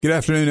Good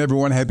afternoon,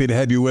 everyone. Happy to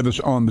have you with us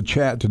on the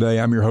chat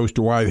today. I'm your host,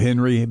 Dwight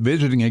Henry,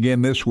 visiting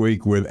again this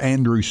week with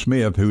Andrew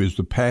Smith, who is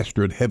the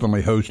pastor at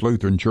Heavenly Host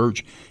Lutheran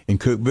Church in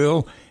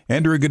Cookeville.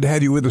 Andrew, good to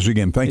have you with us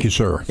again. Thank you,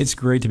 sir. It's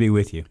great to be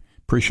with you.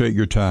 Appreciate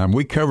your time.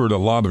 We covered a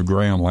lot of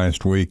ground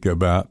last week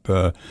about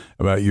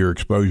your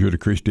exposure to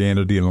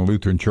Christianity in the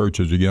Lutheran Church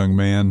as a young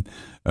man.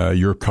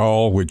 Your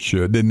call, which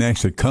didn't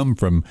actually come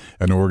from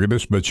an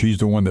organist, but she's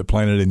the one that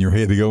planted in your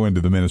head to go into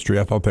the ministry.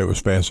 I thought that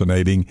was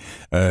fascinating.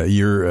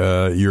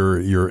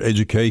 Your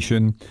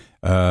education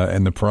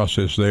and the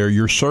process there.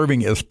 You're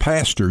serving as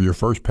pastor, your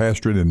first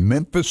pastorate in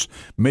Memphis,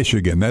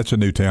 Michigan. That's a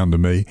new town to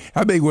me.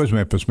 How big was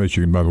Memphis,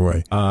 Michigan, by the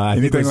way? I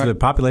think the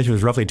population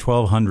was roughly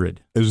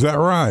 1,200. Is that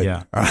right?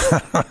 Yeah.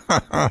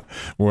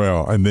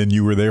 Well, and then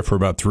you were there for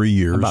about 3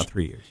 years. About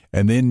 3 years.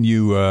 And then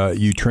you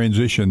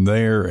transitioned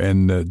there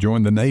and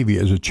joined the Navy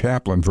as a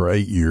chaplain for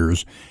 8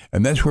 years.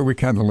 And that's where we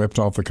kind of left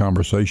off the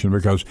conversation,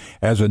 because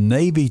as a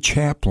Navy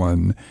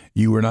chaplain,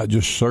 you were not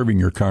just serving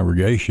your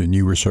congregation.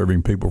 You were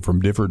serving people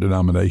from different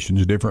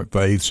denominations, different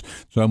faiths,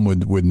 some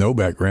with no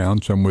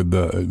background, some with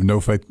no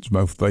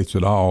faiths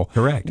at all.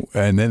 Correct.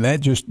 And then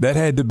that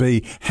had to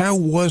be, how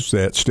was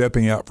that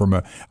stepping out from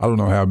I don't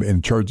know how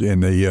in church,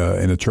 in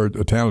a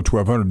town of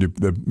 1,200,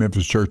 the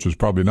Memphis church was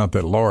probably not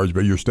that large,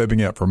 but you're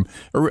stepping out from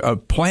a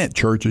plant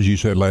church, as you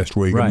said last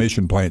week, right. A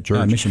mission plant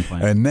church. Mission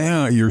plant. And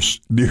now you're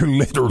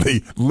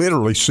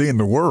literally seeing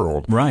the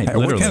world. Right.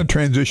 What kind of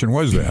transition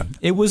was that?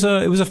 It was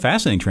a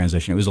fascinating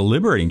transition. It was a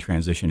liberating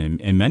transition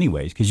in many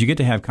ways, because you get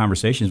to have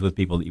conversations with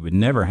people that you would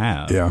never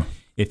have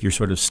if you're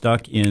sort of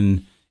stuck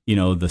in,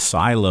 the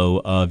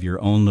silo of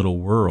your own little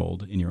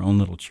world in your own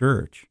little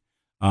church.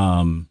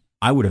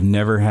 I would have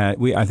never had.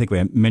 I think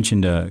we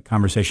mentioned a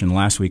conversation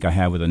last week I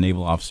had with a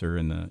naval officer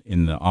in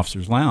the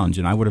officers' lounge,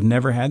 and I would have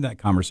never had that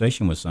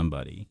conversation with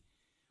somebody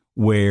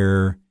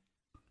where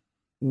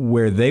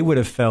they would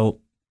have felt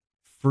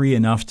free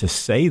enough to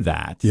say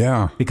that,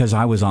 because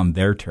I was on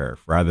their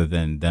turf rather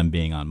than them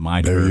being on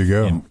my turf. There you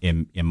go.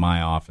 In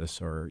my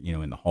office, or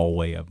in the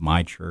hallway of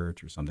my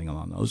church, or something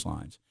along those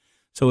lines.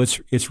 So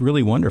it's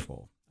really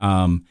wonderful.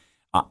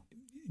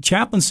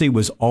 Chaplaincy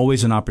was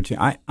always an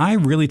opportunity. I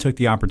really took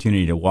the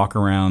opportunity to walk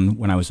around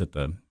when I was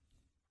on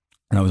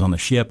the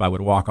ship. I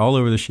would walk all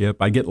over the ship.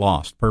 I'd get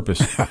lost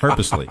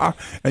purposely.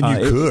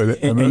 And you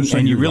could.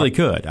 And you really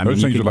could.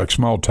 Those things are like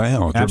small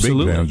towns.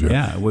 Absolutely. They're big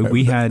towns. Yeah.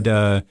 We had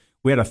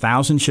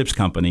 1,000 ships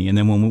company, and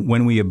then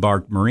when we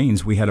embarked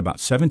Marines, we had about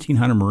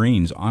 1,700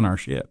 Marines on our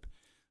ship.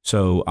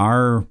 So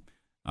our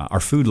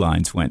food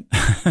lines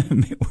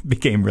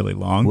became really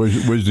long.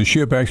 Was the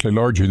ship actually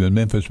larger than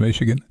Memphis,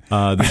 Michigan?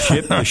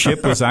 The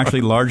ship was actually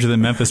larger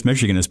than Memphis,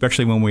 Michigan,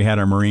 especially when we had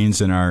our Marines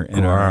and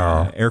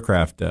our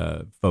aircraft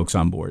folks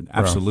on board.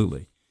 Absolutely.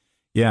 Wow.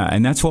 Yeah,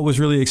 and that's what was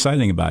really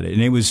exciting about it.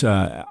 And it was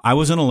I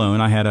wasn't alone.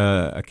 I had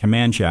a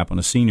command chaplain,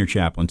 a senior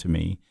chaplain to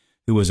me,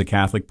 who was a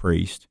Catholic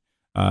priest,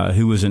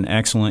 who was an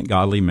excellent,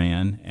 godly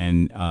man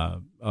and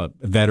a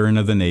veteran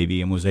of the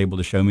Navy, and was able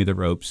to show me the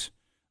ropes.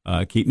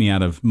 Keep me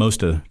out of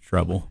most of the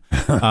trouble,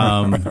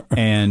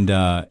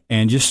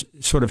 and just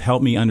sort of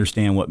help me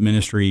understand what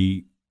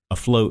ministry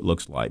afloat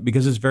looks like,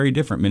 because it's very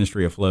different,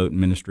 ministry afloat and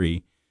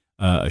ministry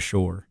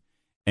ashore.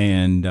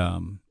 And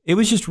it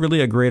was just really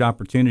a great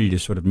opportunity to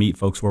sort of meet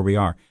folks where we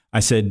are. I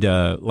said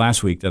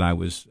last week that I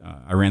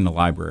ran the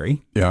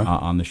library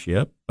on the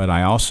ship, but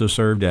I also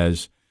served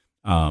as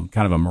kind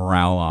of a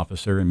morale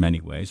officer in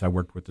many ways. I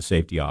worked with the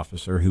safety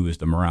officer, who was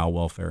the morale,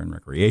 welfare, and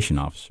recreation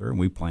officer, and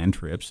we planned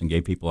trips and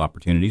gave people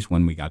opportunities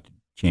when we got the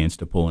chance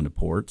to pull into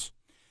ports.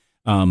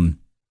 We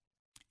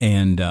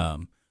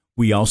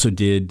also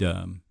did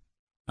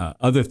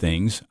other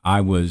things.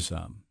 I was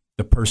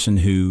the person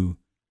who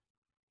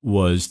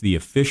was the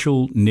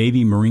official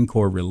Navy Marine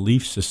Corps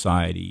Relief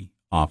Society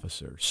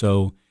officer.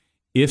 So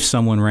if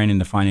someone ran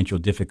into financial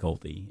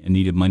difficulty and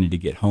needed money to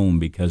get home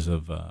because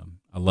of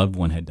a loved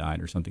one had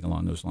died or something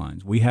along those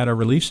lines, we had a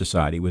relief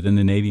society within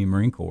the Navy and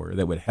Marine Corps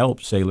that would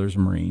help sailors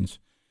and Marines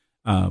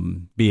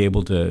be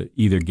able to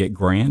either get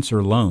grants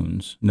or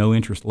loans, no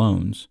interest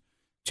loans,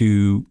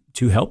 to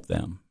help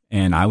them.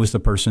 And I was the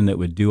person that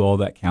would do all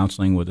that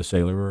counseling with a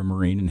sailor or a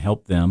Marine and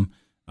help them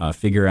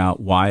figure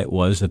out why it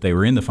was that they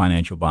were in the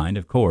financial bind,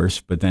 of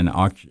course, but then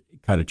I'll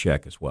cut a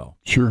check as well.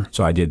 Sure.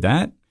 So I did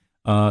that.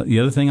 The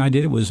other thing I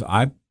did was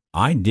I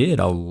did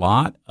a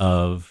lot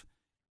of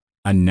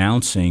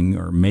announcing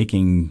or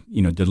making,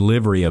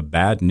 delivery of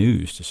bad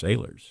news to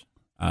sailors.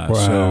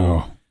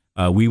 Wow.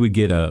 So we would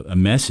get a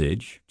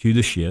message to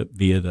the ship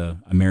via the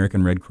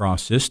American Red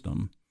Cross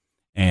system,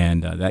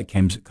 and that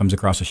comes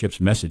across the ship's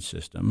message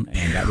system,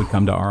 and that would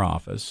come to our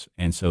office.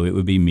 And so it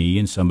would be me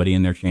and somebody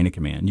in their chain of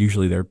command,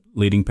 usually their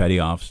leading petty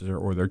officer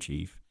or their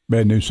chief.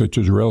 Bad news such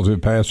as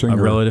relative passing?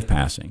 Relative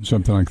passing.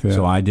 Something like that.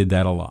 So I did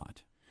that a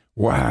lot.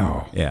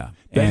 Wow. Yeah.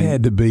 That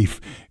had to be,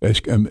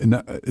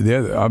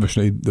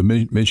 obviously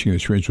the Michigan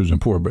experience was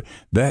important,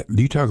 but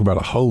you talk about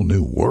a whole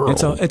new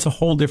world. It's a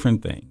whole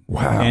different thing.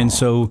 Wow. And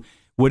so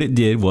what it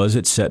did was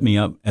it set me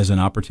up as an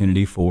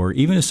opportunity for,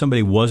 even if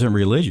somebody wasn't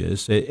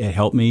religious, it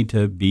helped me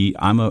to be,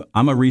 I'm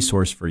a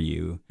resource for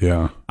you.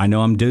 Yeah. I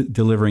know I'm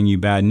delivering you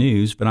bad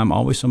news, but I'm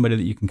always somebody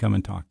that you can come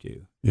and talk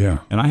to. Yeah.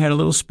 And I had a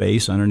little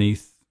space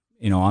underneath,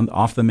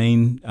 off the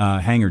main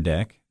hangar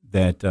deck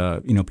that,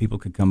 people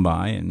could come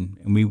by and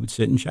we would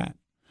sit and chat.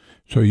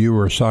 So you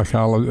were a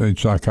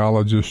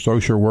psychologist,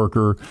 social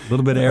worker, a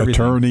little bit of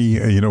everything.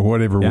 Attorney,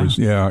 whatever was,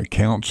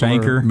 counselor,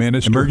 banker,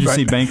 minister,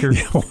 emergency banker,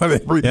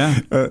 whatever. Yeah.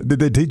 Did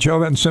they teach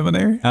all that in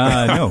seminary?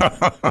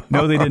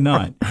 No, they did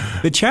not.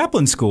 The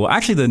chaplain school,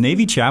 actually, the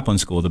Navy chaplain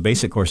school, the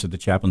basic course of the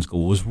chaplain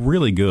school was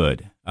really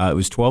good. It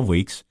was 12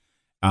 weeks,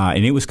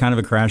 and it was kind of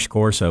a crash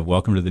course of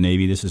welcome to the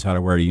Navy. This is how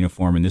to wear a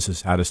uniform, and this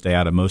is how to stay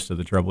out of most of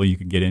the trouble you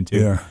could get into.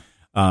 Yeah.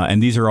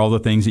 And these are all the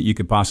things that you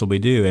could possibly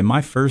do. And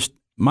my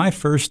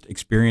first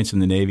experience in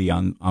the Navy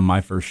on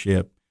my first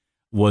ship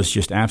was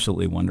just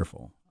absolutely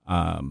wonderful.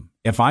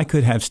 If I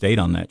could have stayed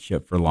on that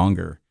ship for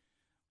longer,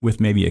 with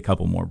maybe a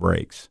couple more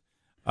breaks,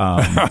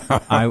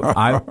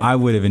 I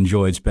would have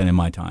enjoyed spending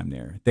my time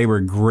there. They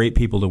were great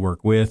people to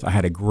work with. I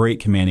had a great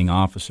commanding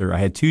officer. I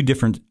had two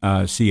different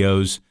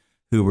COs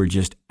who were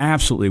just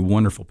absolutely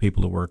wonderful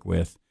people to work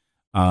with.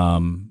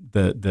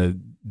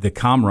 The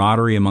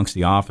camaraderie amongst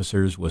the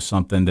officers was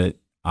something that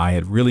I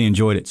had really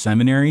enjoyed at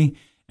seminary,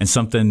 and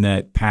something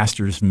that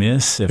pastors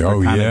miss if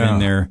they're kind of in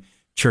their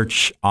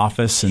church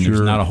office and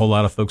there's not a whole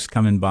lot of folks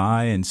coming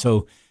by. And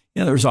so,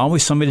 there's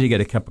always somebody to get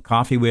a cup of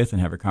coffee with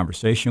and have a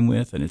conversation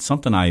with. And it's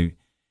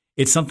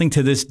something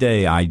to this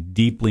day I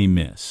deeply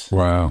miss.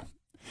 Wow.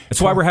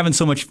 That's why we're having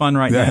so much fun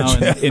right now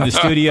in the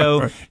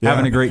studio,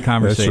 having a great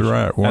conversation. That's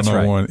right.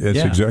 One-on-one.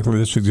 That's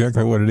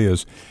exactly what it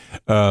is.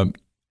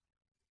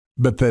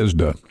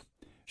 Bethesda.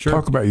 Sure.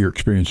 Talk about your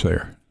experience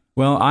there.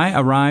 Well, I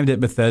arrived at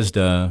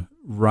Bethesda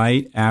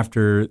right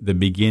after the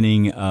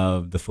beginning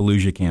of the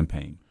Fallujah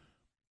campaign.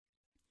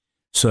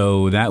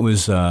 So that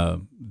was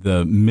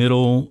the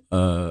middle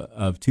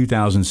of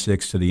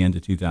 2006 to the end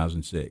of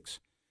 2006.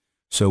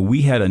 So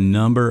we had a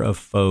number of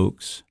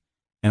folks,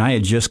 and I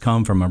had just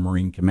come from a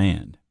Marine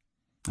command.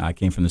 I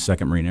came from the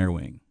 2nd Marine Air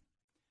Wing.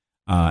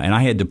 And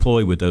I had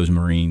deployed with those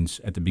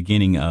Marines at the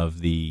beginning of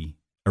the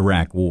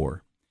Iraq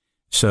War.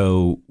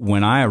 So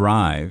when I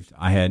arrived,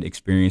 I had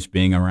experience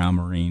being around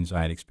Marines.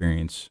 I had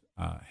experience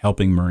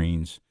helping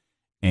Marines,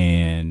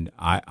 and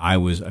I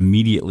was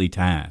immediately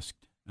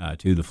tasked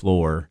to the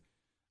floor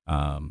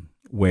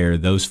where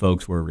those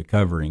folks were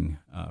recovering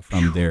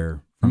from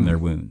their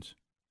wounds.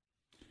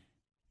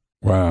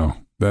 Wow,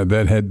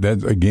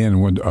 that again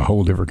was a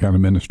whole different kind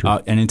of ministry.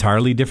 An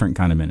entirely different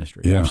kind of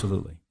ministry. Yeah.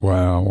 Absolutely.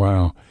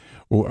 Wow.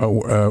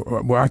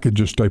 Well, I could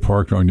just stay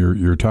parked on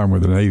your time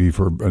with the Navy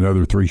for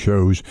another 3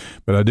 shows,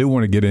 but I do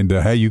want to get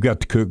into how you got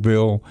to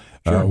Cookeville,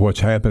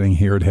 what's happening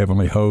here at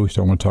Heavenly Host.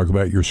 I want to talk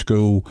about your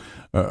school,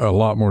 a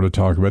lot more to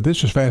talk about.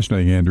 This is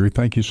fascinating, Andrew.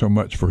 Thank you so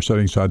much for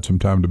setting aside some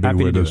time to be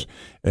with us.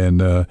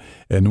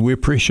 And we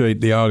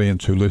appreciate the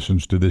audience who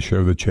listens to this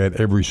show, The Chat,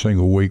 every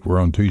single week. We're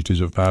on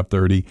Tuesdays at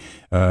 5:30,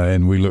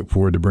 and we look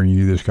forward to bringing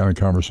you this kind of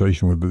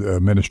conversation with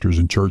ministers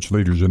and church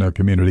leaders in our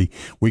community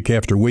week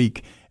after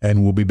week.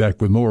 And we'll be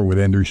back with more with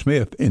Andrew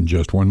Smith in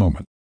just one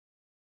moment.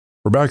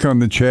 We're back on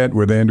The Chat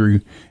with Andrew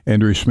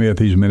Smith.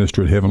 He's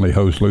minister at Heavenly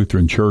Host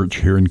Lutheran Church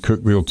here in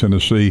Cookeville,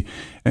 Tennessee.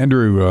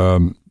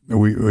 Andrew,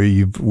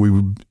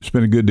 we've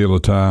spent a good deal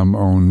of time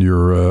on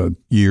your 8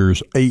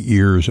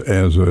 years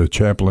as a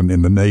chaplain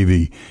in the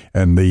Navy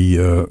and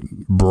the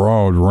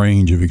broad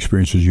range of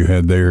experiences you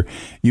had there.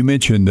 You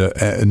mentioned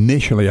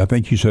initially, I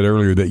think you said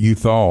earlier, that you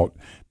thought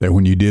that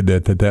when you did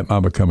that might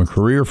become a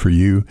career for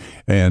you,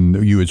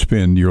 and you would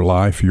spend your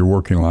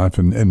working life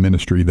and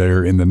ministry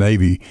there in the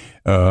Navy,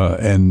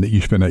 and you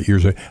spent 8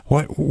 years there.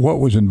 What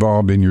was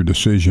involved in your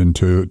decision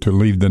to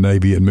leave the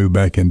Navy and move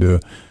back into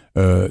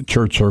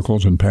church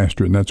circles and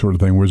pastorate and that sort of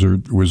thing? Was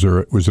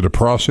it a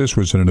process?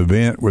 Was it an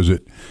event? Was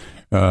it?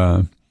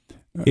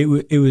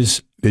 It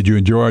was. Did you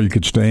enjoy it? You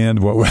could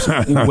stand? What was?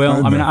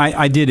 Well, I mean,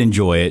 I did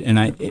enjoy it, and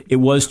it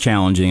was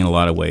challenging in a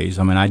lot of ways.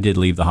 I mean, I did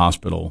leave the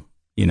hospital,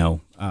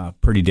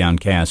 pretty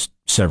downcast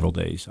several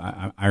days.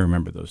 I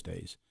remember those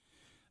days.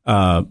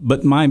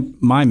 But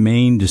my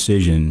main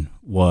decision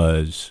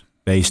was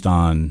based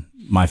on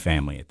my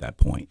family at that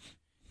point.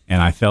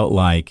 And I felt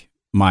like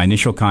my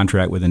initial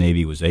contract with the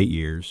Navy was 8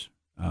 years.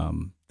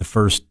 The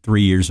first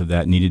 3 years of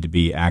that needed to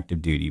be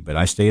active duty, but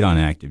I stayed on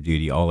active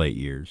duty all 8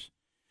 years.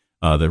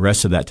 The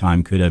rest of that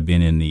time could have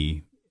been in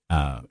the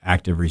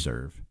active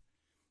reserve.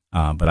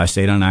 But I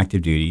stayed on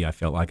active duty. I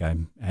felt like I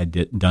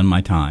had done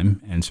my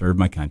time and served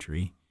my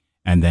country.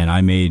 And then I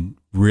made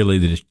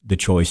really the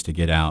choice to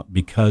get out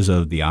because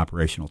of the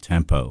operational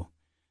tempo.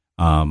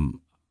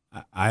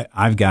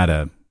 I've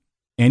got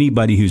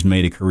anybody who's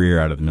made a career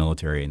out of the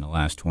military in the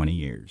last 20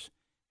 years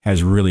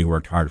has really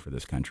worked hard for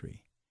this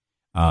country.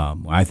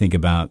 When I think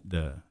about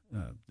the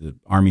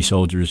Army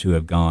soldiers who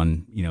have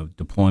gone,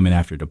 deployment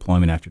after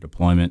deployment after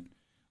deployment,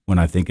 when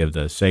I think of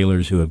the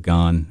sailors who have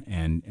gone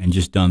and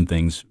just done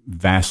things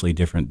vastly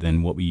different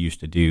than what we used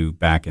to do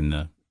back in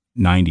the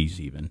 90s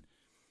even,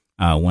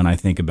 when I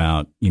think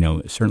about,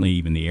 certainly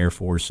even the Air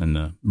Force and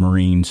the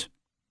Marines.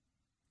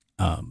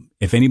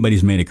 If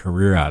anybody's made a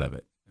career out of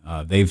it,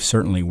 they've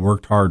certainly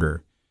worked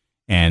harder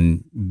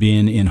and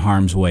been in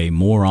harm's way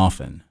more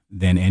often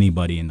than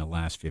anybody in the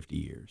last 50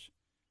 years,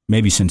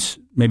 maybe since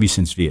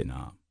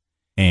Vietnam.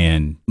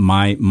 And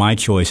my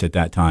choice at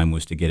that time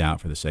was to get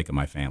out for the sake of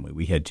my family.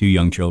 We had 2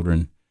 young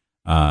children.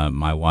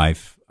 My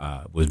wife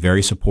was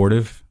very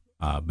supportive,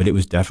 but it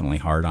was definitely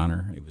hard on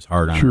her. It was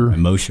hard on her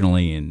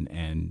emotionally,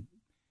 and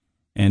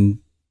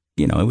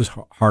it was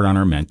hard on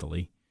her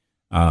mentally.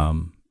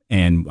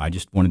 And I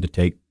just wanted to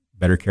take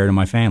better care of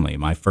my family.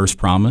 My first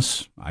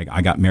promise,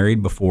 I got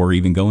married before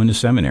even going to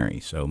seminary.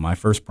 So my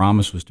first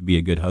promise was to be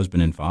a good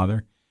husband and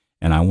father,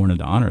 and I wanted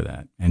to honor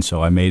that. And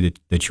so I made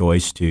the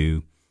choice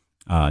to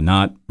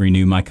not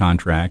renew my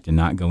contract and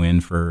not go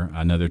in for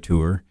another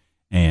tour.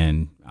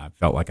 And I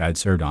felt like I had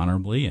served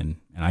honorably, and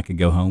I could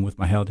go home with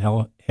my head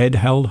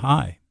held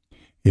high.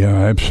 Yeah,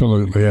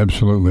 absolutely,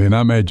 absolutely. And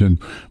I imagine,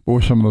 boy,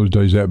 some of those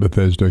days at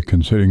Bethesda,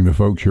 considering the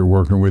folks you're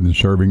working with and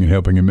serving and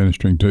helping and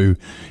ministering to,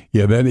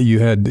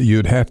 that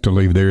you'd have to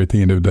leave there at the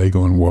end of the day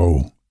going,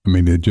 whoa. I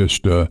mean, it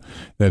just that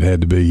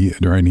had to be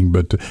draining.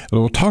 But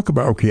we'll talk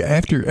about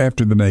after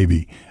the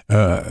Navy,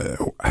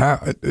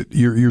 how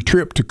your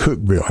trip to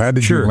Cookeville. How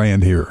did you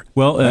land here?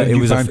 Well, it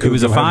was a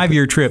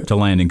 5-year trip to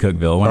land in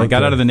Cookeville. When I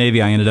got out of the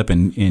Navy, I ended up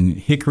in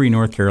Hickory,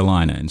 North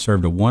Carolina, and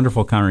served a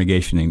wonderful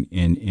congregation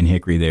in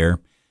Hickory there.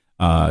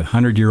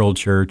 100-year-old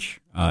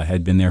church,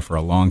 had been there for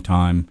a long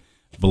time.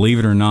 Believe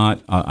it or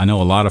not, I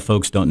know a lot of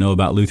folks don't know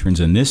about Lutherans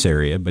in this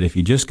area, but if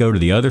you just go to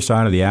the other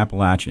side of the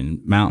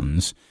Appalachian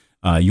Mountains,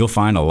 you'll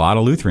find a lot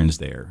of Lutherans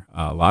there.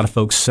 A lot of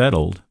folks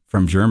settled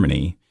from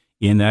Germany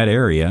in that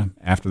area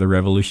after the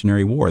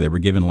Revolutionary War. They were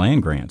given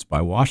land grants by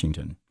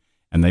Washington,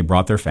 and they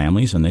brought their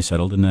families and they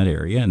settled in that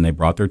area, and they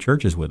brought their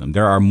churches with them.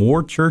 There are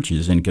more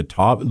churches in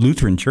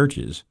Lutheran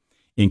churches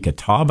in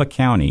Catawba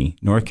County,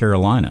 North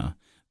Carolina,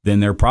 than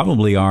there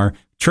probably are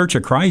Church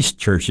of Christ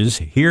churches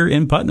here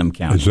in Putnam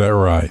County. Is that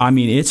right? I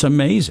mean, it's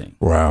amazing.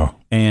 Wow.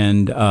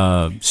 And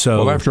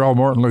well, after all,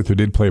 Martin Luther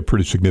did play a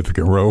pretty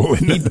significant role.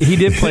 He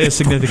did play a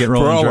significant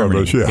role for in all Germany.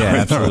 Of us, yeah.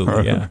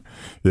 Absolutely,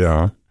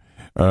 yeah.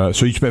 Yeah.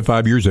 So you spent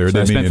 5 years there.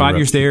 So I spent 5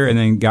 years there, and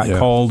then got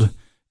called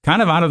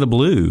kind of out of the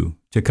blue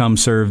to come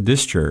serve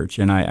this church.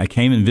 And I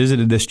came and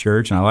visited this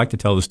church, and I like to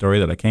tell the story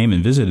that I came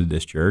and visited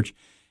this church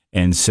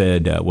and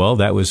said, well,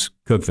 that was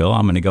Cookeville.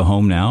 I'm going to go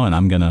home now, and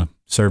I'm going to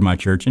serve my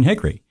church in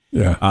Hickory.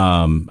 Yeah.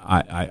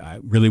 I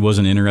really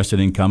wasn't interested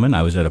in coming.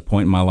 I was at a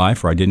point in my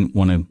life where I didn't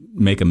want to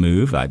make a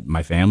move.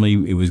 My family,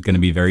 it was going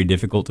to be very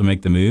difficult to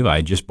make the move. I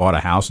had just bought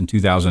a house in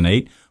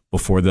 2008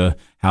 before the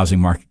housing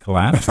market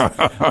collapsed.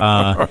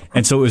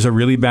 And so it was a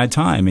really bad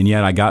time. And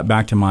yet I got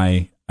back to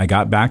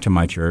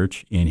my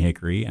church in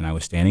Hickory, and I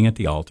was standing at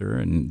the altar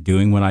and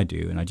doing what I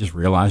do. And I just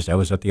realized I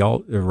was at the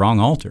wrong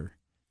altar.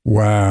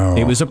 Wow.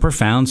 It was a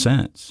profound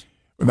sense.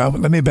 Now,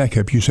 let me back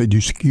up. You said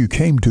you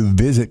came to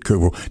visit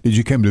Cookeville. Did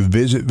you come to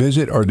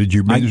visit, or did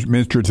you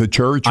minister to the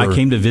church? Or? I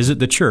came to visit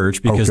the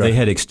church because they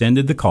had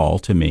extended the call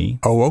to me.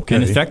 Oh, okay.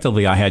 And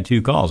effectively, I had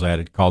 2 calls. I had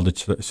a call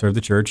to serve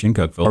the church in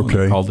Cookeville, and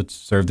a call to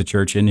serve the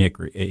church in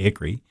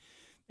Hickory.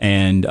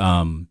 And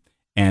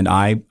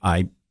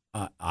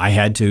I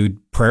had to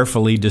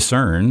prayerfully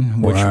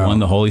discern which one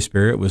the Holy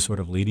Spirit was sort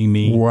of leading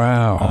me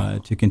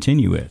to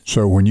continue with.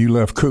 So when you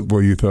left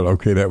Cookeville, you thought,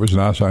 okay, that was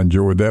nice. I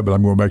enjoyed that, but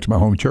I'm going back to my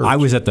home church. I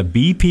was at the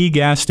BP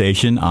gas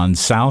station on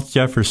South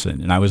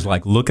Jefferson, and I was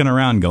like looking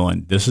around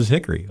going, this is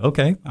Hickory.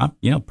 Okay,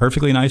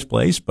 perfectly nice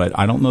place, but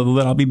I don't know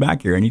that I'll be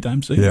back here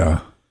anytime soon. Yeah.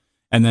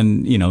 And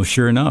then,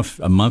 sure enough,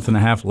 a month and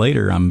a half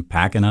later, I'm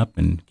packing up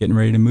and getting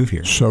ready to move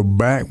here. So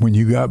when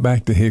you got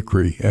back to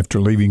Hickory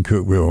after leaving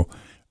Cookeville,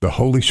 the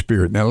Holy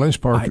Spirit. Now let's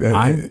park.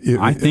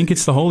 I think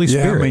it's the Holy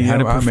Spirit. It had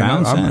a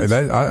profound sense.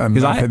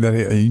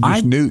 You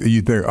just knew.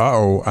 You think,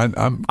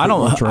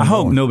 I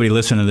hope nobody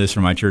listening to this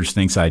from my church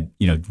thinks I,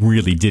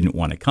 really didn't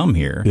want to come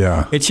here.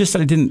 Yeah. It's just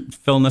that I didn't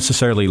feel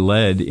necessarily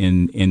led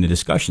in the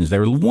discussions. They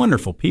were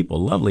wonderful people,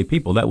 lovely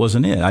people. That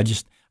wasn't it.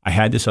 I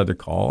had this other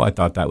call. I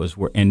thought that was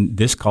and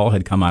this call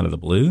had come out of the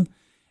blue.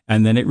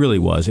 And then it really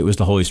was. It was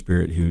the Holy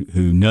Spirit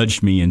who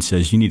nudged me and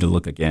says, you need to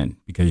look again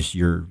because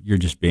you're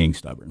just being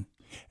stubborn.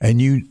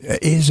 And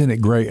isn't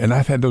it great? And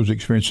I've had those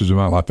experiences in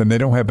my life, and they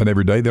don't happen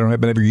every day. They don't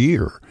happen every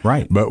year.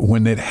 Right. But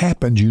when it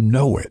happens, you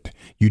know it.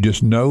 You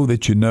just know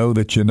that you know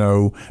that you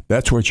know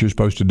that's what you're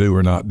supposed to do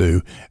or not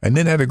do. And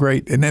isn't that a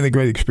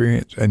great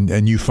experience?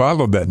 And you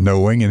followed that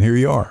knowing, and here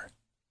you are.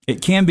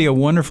 It can be a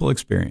wonderful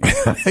experience.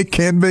 It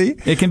can be.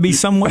 It can be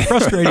somewhat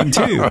frustrating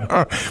too.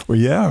 Well,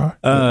 yeah.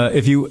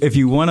 If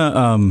you want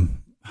to,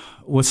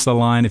 what's the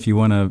line? If you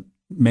want to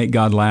make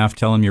God laugh,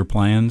 tell him your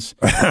plans.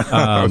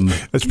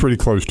 That's pretty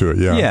close to it,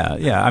 yeah.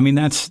 Yeah. I mean,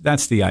 that's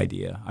the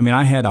idea. I mean,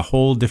 I had a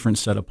whole different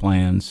set of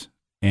plans,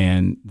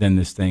 and then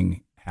this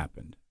thing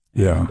happened.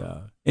 Yeah.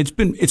 And,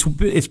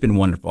 it's been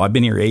wonderful. I've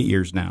been here 8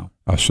 years now.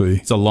 I see.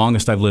 It's the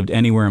longest I've lived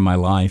anywhere in my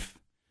life,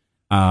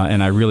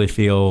 and I really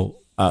feel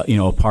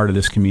a part of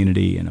this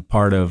community and a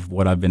part of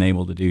what I've been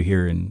able to do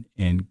here in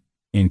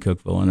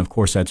Cookeville. And of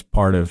course, that's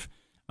part of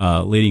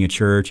leading a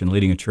church and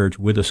leading a church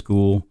with a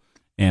school.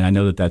 And I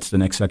know that that's the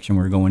next section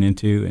we're going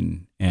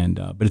into,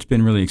 but it's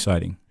been really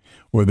exciting.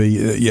 Well,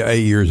 8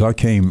 years. I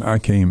came,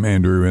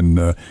 Andrew, in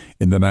the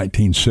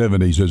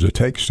 1970s as a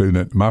tech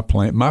student. My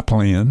plan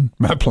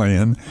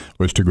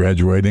was to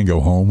graduate and go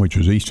home, which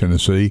was East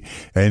Tennessee,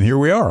 and here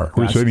we are.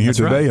 We're sitting here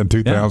today in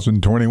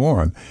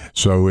 2021. Yeah.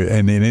 So,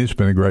 and it's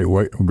been a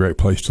great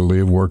place to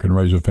live, work, and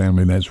raise a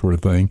family, and that sort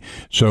of thing.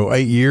 So,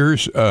 8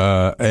 years.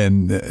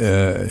 And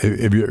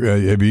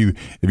have you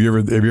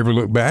ever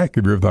looked back?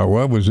 Have you ever thought,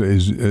 well,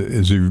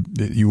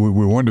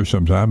 we wonder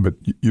sometime, but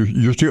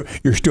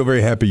you're still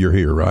very happy you're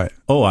here, right?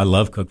 Oh, I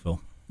love Cookeville.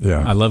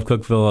 Yeah, I love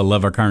Cookeville. I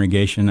love our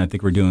congregation. I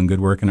think we're doing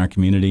good work in our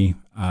community.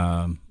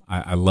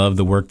 I love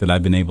the work that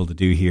I've been able to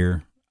do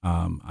here.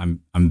 I'm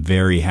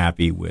very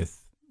happy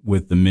with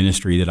the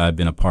ministry that I've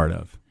been a part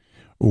of.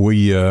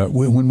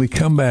 When we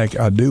come back,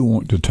 I do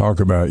want to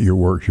talk about your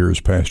work here as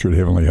pastor at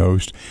Heavenly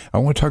Host. I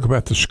want to talk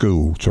about the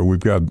school. So we've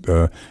got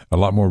a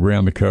lot more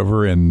ground to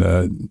cover,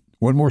 and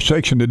one more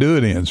section to do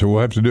it in, so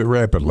we'll have to do it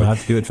rapidly. We'll have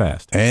to do it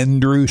fast.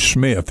 Andrew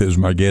Smith is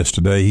my guest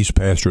today. He's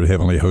pastor at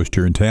Heavenly Host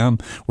here in town.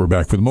 We're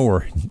back with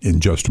more in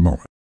just a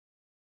moment.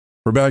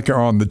 We're back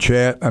on the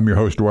chat. I'm your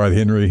host, Dwight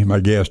Henry. My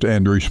guest,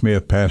 Andrew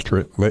Smith, pastor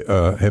at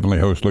Heavenly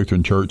Host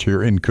Lutheran Church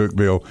here in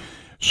Cookeville.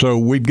 So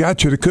we've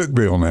got you to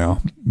Cookeville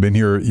now.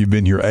 You've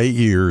been here 8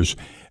 years.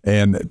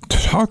 And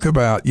talk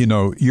about,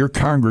 your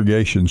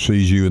congregation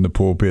sees you in the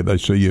pulpit. They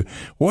see you.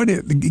 What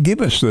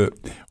is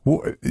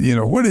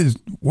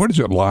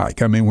it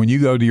like? I mean, when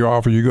you go to your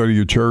office, you go to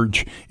your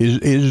church.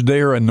 Is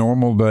there a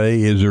normal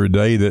day? Is there a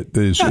day that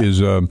is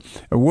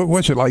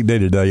what's it like day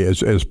to day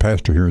as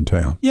pastor here in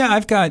town? Yeah,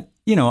 I've got,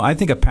 I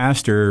think a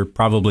pastor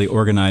probably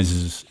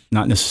organizes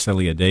not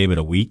necessarily a day, but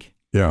a week.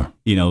 Yeah.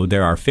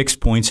 There are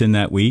fixed points in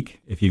that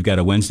week. If you've got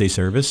a Wednesday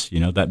service,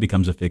 that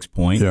becomes a fixed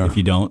point. Yeah. If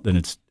you don't, then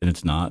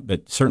it's not.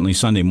 But certainly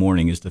Sunday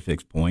morning is the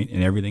fixed point,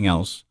 and everything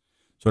else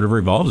sort of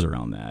revolves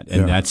around that.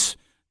 And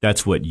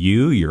that's what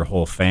your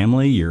whole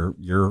family,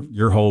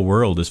 your whole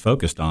world is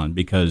focused on,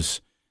 because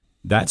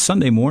that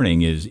Sunday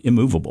morning is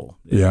immovable.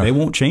 Yeah. They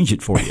won't change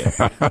it for you.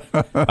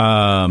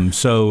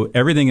 So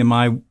everything in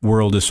my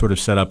world is sort of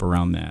set up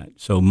around that.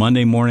 So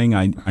Monday morning,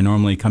 I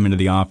normally come into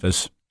the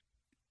office.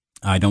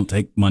 I don't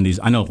take Mondays.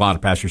 I know a lot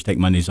of pastors take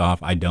Mondays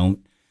off. I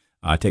don't.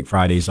 I take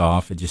Fridays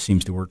off. It just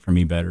seems to work for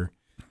me better.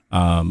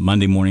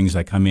 Monday mornings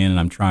I come in and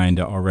I'm trying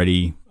to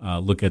already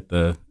look at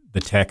the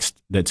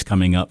text that's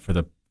coming up for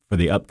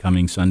the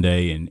upcoming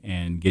Sunday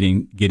and get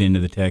into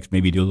the text,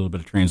 maybe do a little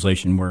bit of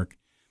translation work.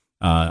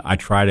 I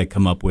try to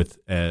come up with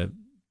the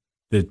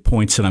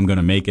points that I'm going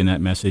to make in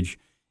that message,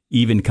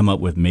 even come up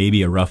with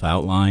maybe a rough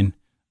outline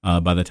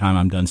by the time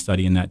I'm done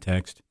studying that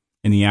text.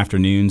 In the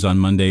afternoons on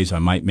Mondays, I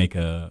might make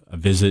a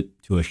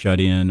visit to a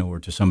shut-in or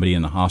to somebody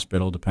in the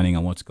hospital, depending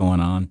on what's going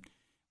on.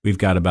 We've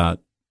got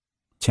about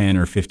 10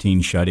 or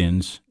 15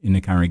 shut-ins in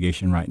the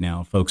congregation right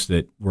now, folks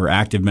that were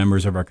active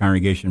members of our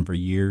congregation for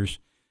years,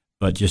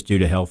 but just due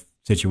to health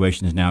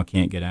situations now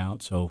can't get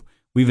out. So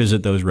we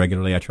visit those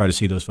regularly. I try to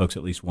see those folks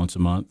at least once a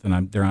month,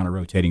 and they're on a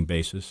rotating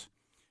basis.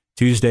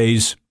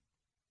 Tuesdays,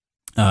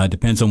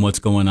 depends on what's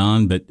going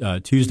on,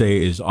 but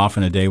Tuesday is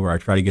often a day where I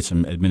try to get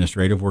some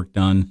administrative work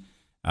done.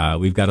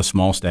 We've got a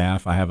small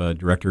staff. I have a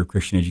director of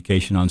Christian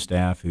education on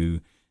staff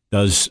who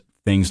does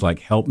things like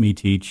help me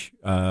teach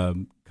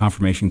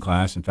confirmation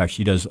class. In fact,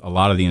 she does a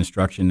lot of the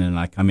instruction, and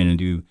I come in and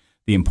do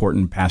the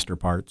important pastor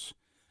parts.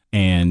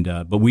 And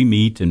but we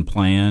meet and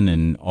plan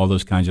and all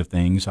those kinds of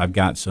things. I've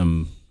got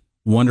some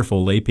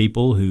wonderful lay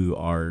people who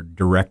are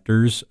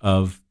directors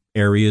of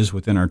areas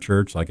within our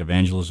church, like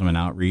evangelism and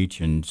outreach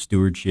and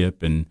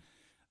stewardship and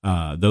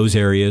those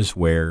areas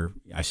where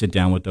I sit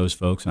down with those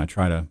folks and I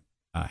try to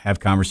have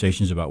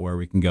conversations about where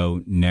we can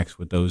go next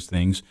with those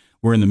things.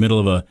 We're in the middle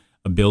of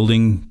a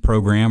building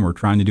program. We're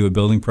trying to do a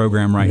building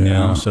program right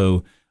now.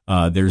 So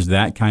there's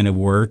that kind of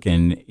work,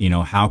 and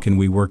how can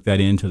we work that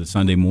into the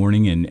Sunday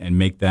morning and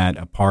make that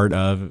a part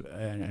of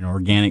an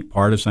organic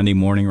part of Sunday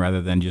morning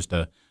rather than just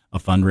a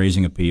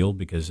fundraising appeal,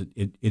 because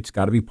it's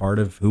got to be part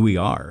of who we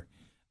are.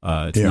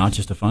 It's not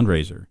just a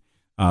fundraiser.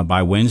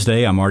 By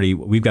Wednesday,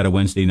 we've got a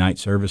Wednesday night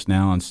service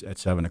now at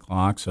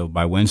 7:00. So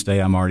by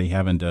Wednesday, I'm already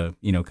having to,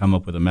 come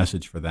up with a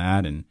message for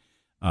that and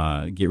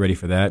get ready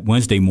for that.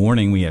 Wednesday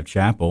morning, we have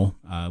chapel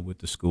with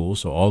the school.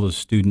 So all the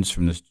students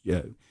from this,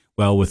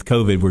 with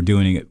COVID, we're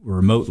doing it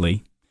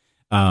remotely,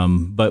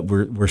 but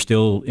we're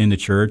still in the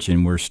church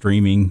and we're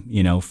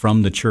streaming,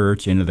 from the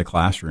church into the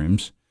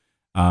classrooms.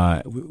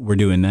 We're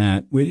doing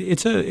that.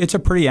 It's a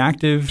pretty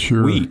active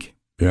week.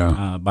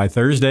 Yeah. By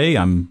Thursday,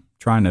 I'm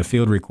trying to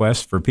field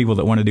requests for people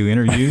that want to do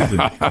interviews.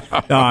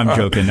 No, I'm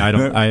joking. I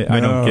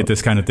don't get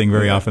this kind of thing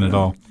very often at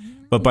all.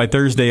 But by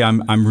Thursday,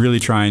 I'm really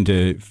trying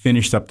to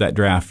finish up that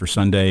draft for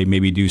Sunday.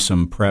 Maybe do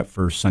some prep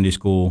for Sunday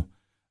school.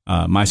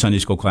 My Sunday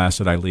school class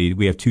that I lead.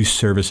 We have 2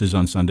 services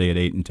on Sunday at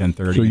 8 and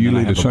 10:30. So you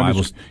lead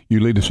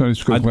a Sunday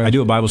school class. I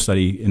do a Bible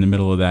study in the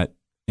middle of that.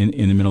 In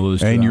the middle of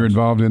those 2 hours. And you're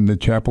involved in the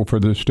chapel for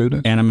the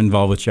students. And I'm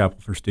involved with chapel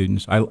for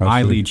students.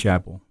 I lead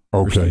chapel.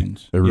 For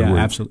students. Every week.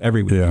 Absolutely.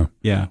 Every week.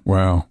 Yeah.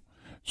 Wow.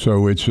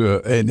 So it's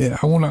and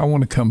I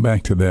want to come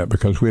back to that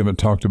because we haven't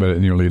talked about it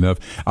nearly enough.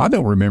 I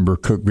don't remember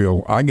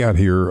Cookeville. I got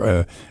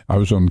here. I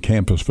was on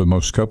campus for the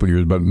most couple of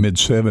years, about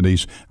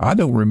mid-'70s. I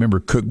don't remember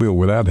Cookeville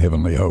without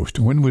Heavenly Host.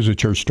 When was the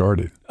church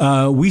started?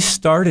 We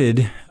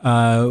started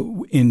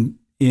in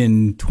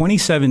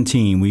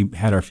 2017. We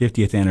had our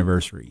 50th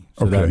anniversary,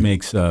 so that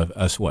makes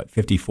us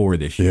 54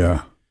 this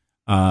year.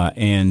 Yeah,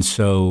 and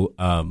so.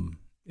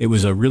 It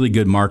was a really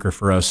good marker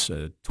for us.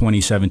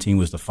 2017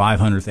 was the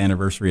 500th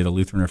anniversary of the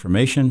Lutheran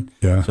Reformation.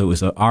 Yeah. So it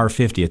was our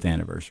 50th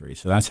anniversary.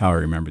 So that's how I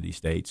remember these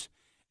dates.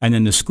 And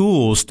then the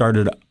school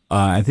started,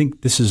 I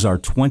think this is our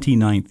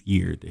 29th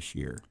year this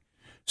year.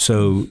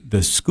 So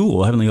the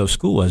school, Heavenly Host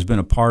School, has been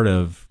a part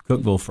of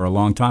Cookeville for a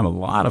long time. A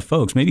lot of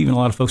folks, maybe even a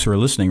lot of folks who are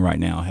listening right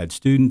now, had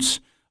students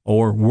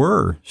or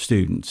were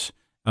students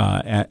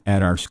at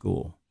our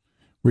school.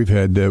 We've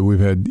had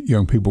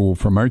young people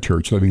from our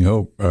church, Living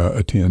Hope,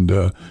 attend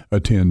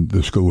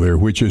the school there,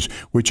 which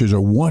is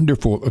a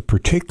wonderful,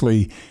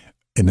 particularly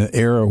in an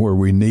era where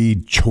we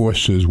need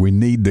choices. We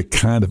need the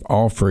kind of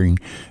offering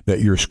that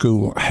your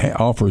school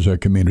offers our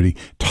community.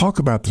 Talk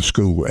about the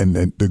school and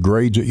the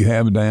grades that you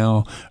have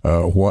now.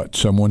 What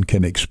someone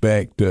can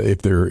expect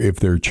if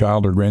their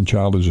child or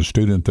grandchild is a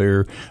student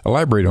there.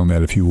 Elaborate on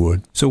that if you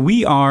would. So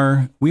we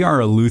are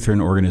a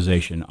Lutheran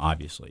organization,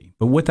 obviously,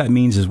 but what that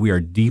means is we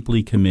are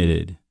deeply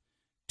committed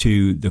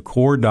to the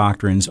core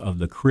doctrines of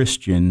the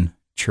Christian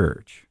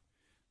church.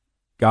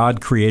 God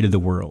created the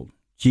world.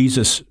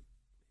 Jesus,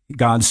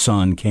 God's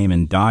Son, came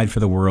and died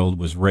for the world,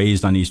 was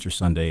raised on Easter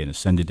Sunday and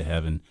ascended to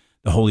heaven.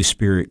 The Holy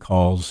Spirit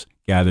calls,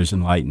 gathers,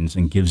 enlightens,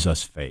 and gives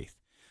us faith.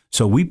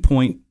 So we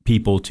point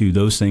people to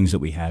those things that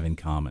we have in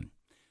common.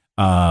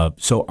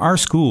 So our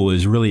school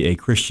is really a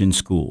Christian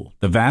school.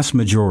 The vast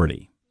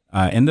majority,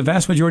 and the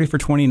vast majority for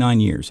 29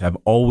 years, have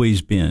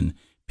always been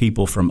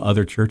people from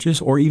other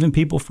churches or even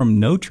people from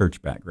no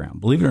church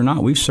background. Believe it or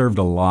not, we've served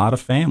a lot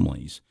of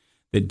families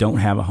that don't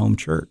have a home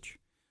church.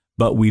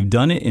 But we've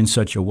done it in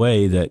such a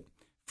way that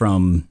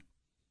from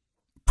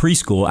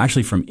preschool,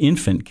 actually from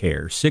infant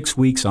care, 6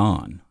 weeks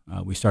on,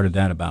 we started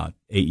that about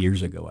 8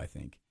 years ago, I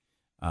think.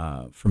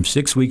 From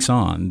 6 weeks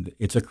on,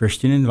 it's a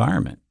Christian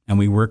environment, and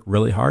we work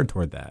really hard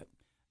toward that.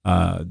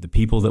 The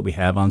people that we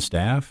have on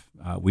staff,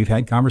 we've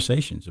had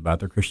conversations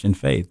about their Christian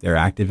faith. They're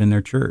active in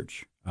their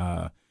church.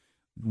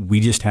 We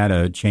just had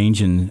a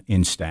change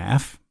in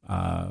staff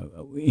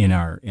in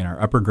our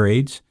upper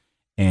grades,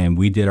 and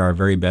we did our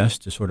very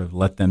best to sort of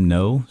let them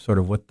know sort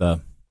of what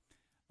the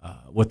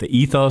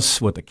ethos,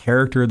 what the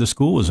character of the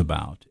school is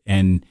about.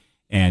 And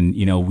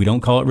we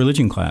don't call it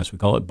religion class, we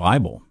call it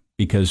Bible,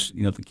 because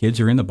the kids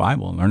are in the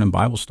Bible and learning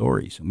Bible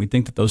stories, and we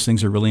think that those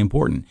things are really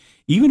important.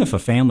 Even if a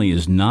family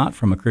is not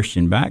from a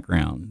Christian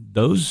background,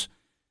 those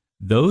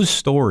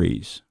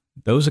stories,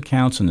 those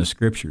accounts in the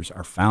Scriptures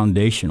are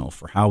foundational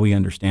for how we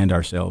understand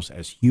ourselves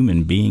as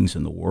human beings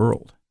in the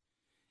world.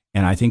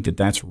 And I think that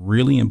that's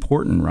really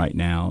important right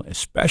now,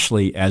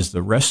 especially as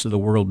the rest of the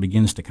world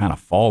begins to kind of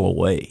fall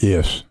away.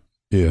 Yes.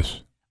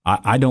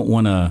 I don't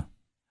want to.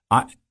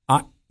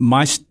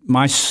 My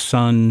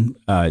son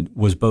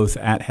was both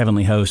at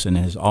Heavenly Host and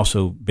has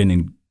also been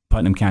in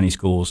Putnam County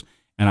schools,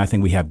 and I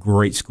think we have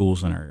great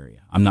schools in our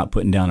area. I'm not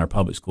putting down our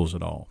public schools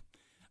at all,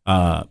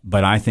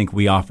 but I think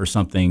we offer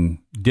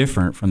something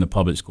different from the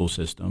public school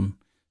system.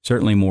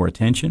 Certainly more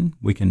attention,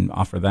 we can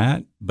offer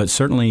that, but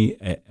certainly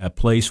a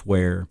place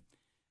where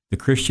the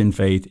Christian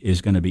faith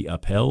is going to be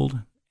upheld,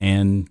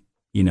 and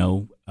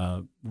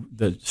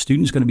the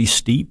student's going to be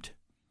steeped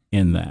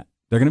in that.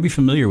 They're going to be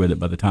familiar with it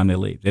by the time they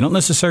leave. They don't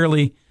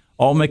necessarily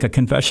all make a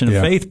confession of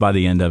faith by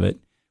the end of it,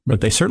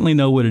 but they certainly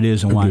know what it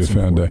is and why it's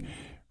important.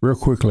 Real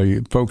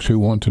quickly, folks who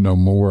want to know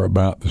more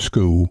about the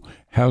school,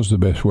 how's the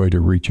best way to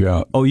reach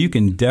out? Oh, you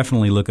can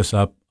definitely look us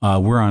up.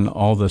 We're on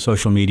all the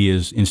social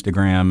medias,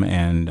 Instagram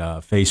and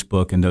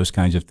Facebook and those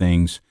kinds of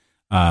things.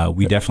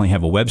 We definitely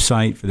have a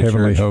website for the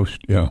Heavenly church.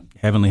 Host, yeah.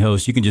 Heavenly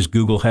Host. You can just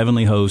Google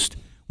Heavenly Host.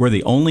 We're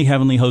the only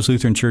Heavenly Host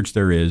Lutheran Church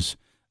there is.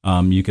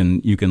 You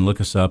can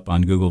look us up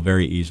on Google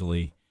very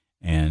easily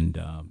and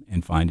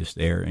find us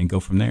there and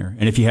go from there.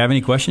 And if you have any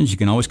questions, you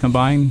can always come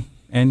by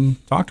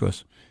and talk to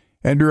us.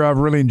 Andrew, I've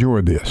really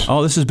enjoyed this.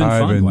 Oh, this has been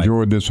fun. I've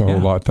enjoyed this a whole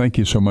lot. Thank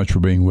you so much for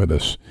being with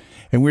us.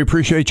 And we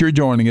appreciate your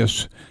joining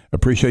us.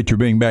 Appreciate your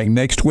being back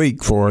next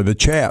week for The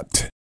Chat.